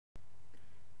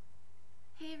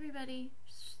everybody.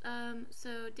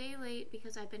 So day late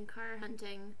because I've been car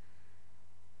hunting,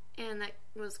 and that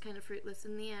was kind of fruitless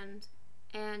in the end.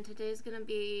 And today's gonna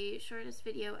be shortest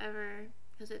video ever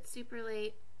because it's super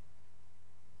late,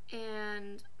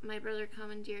 and my brother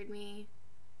commandeered me,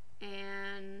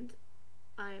 and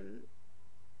I'm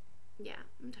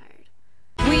tired.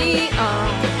 We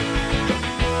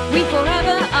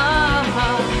forever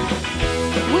are.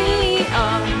 We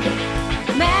are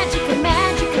magic,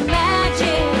 magic,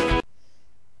 magic.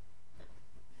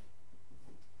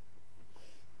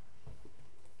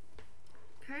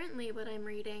 Currently what I'm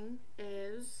reading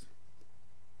is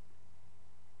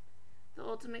The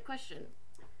Ultimate Question.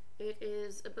 It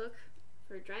is a book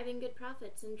for driving good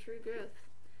profits and true growth.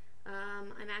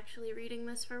 I'm actually reading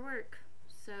this for work,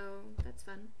 so that's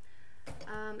fun.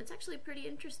 It's actually pretty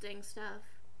interesting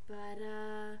stuff, but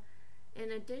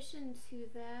in addition to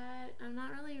that, I'm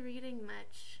not really reading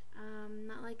much,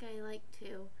 not like I like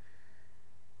to.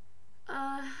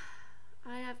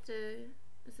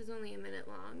 This is only a minute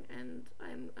long, and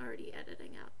I'm already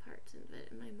editing out parts of it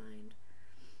in my mind.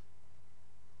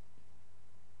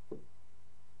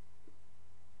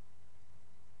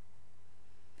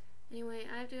 Anyway,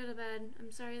 I have to go to bed.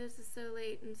 I'm sorry this is so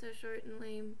late and so short and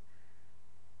lame,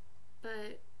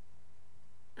 but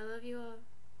I love you all.